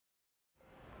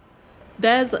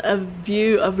There's a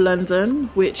view of London,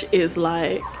 which is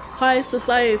like high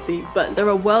society, but there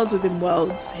are worlds within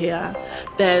worlds here.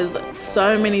 There's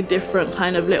so many different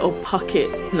kind of little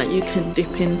pockets that you can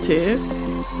dip into.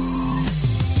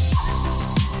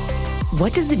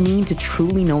 What does it mean to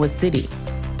truly know a city?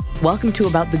 Welcome to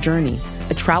About the Journey,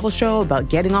 a travel show about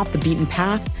getting off the beaten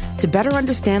path to better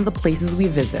understand the places we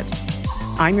visit.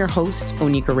 I'm your host,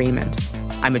 Oneika Raymond.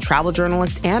 I'm a travel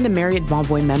journalist and a Marriott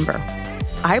Bonvoy member.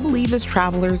 I believe as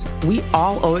travelers, we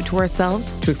all owe it to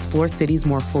ourselves to explore cities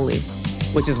more fully,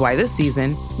 which is why this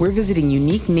season, we're visiting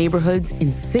unique neighborhoods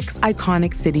in 6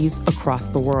 iconic cities across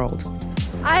the world.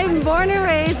 I'm born and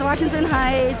raised Washington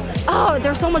Heights. Oh,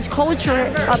 there's so much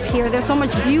culture up here. There's so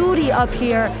much beauty up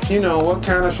here. You know, what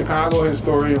kind of Chicago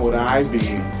historian would I be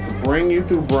to bring you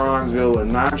through Bronzeville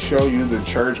and not show you the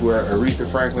church where Aretha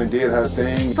Franklin did her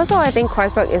thing? First of all, I think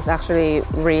Kreuzberg is actually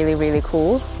really, really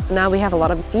cool. Now we have a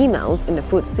lot of females in the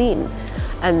food scene,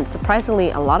 and surprisingly,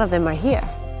 a lot of them are here.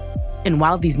 And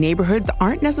while these neighborhoods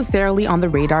aren't necessarily on the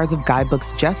radars of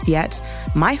guidebooks just yet,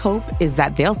 my hope is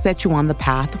that they'll set you on the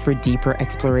path for deeper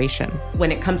exploration.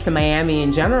 When it comes to Miami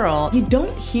in general, you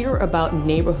don't hear about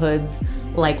neighborhoods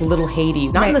like Little Haiti,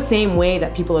 not in the same way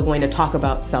that people are going to talk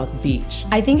about South Beach.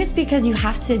 I think it's because you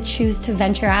have to choose to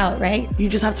venture out, right? You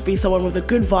just have to be someone with a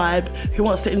good vibe who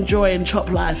wants to enjoy and chop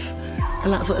life.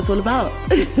 And that's what it's all about.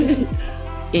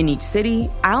 In each city,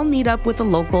 I'll meet up with a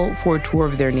local for a tour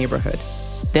of their neighborhood.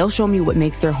 They'll show me what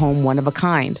makes their home one of a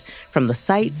kind, from the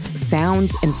sights,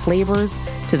 sounds, and flavors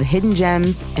to the hidden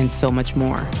gems and so much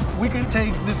more. We can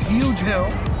take this huge hill,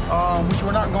 which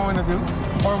we're not going to do,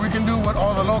 or we can do what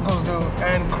all the locals do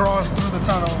and cross through the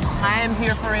tunnel. I am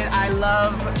here for it. I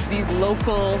love these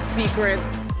local secrets.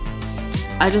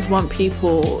 I just want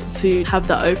people to have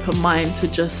the open mind to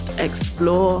just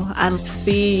explore and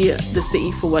see the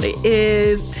city for what it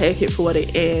is, take it for what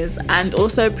it is, and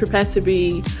also prepare to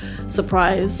be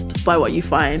surprised by what you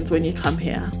find when you come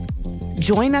here.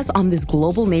 Join us on this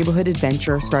global neighborhood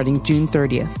adventure starting June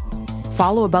 30th.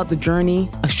 Follow About the Journey,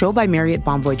 a show by Marriott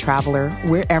Bonvoy Traveler,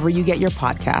 wherever you get your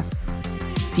podcasts.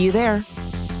 See you there.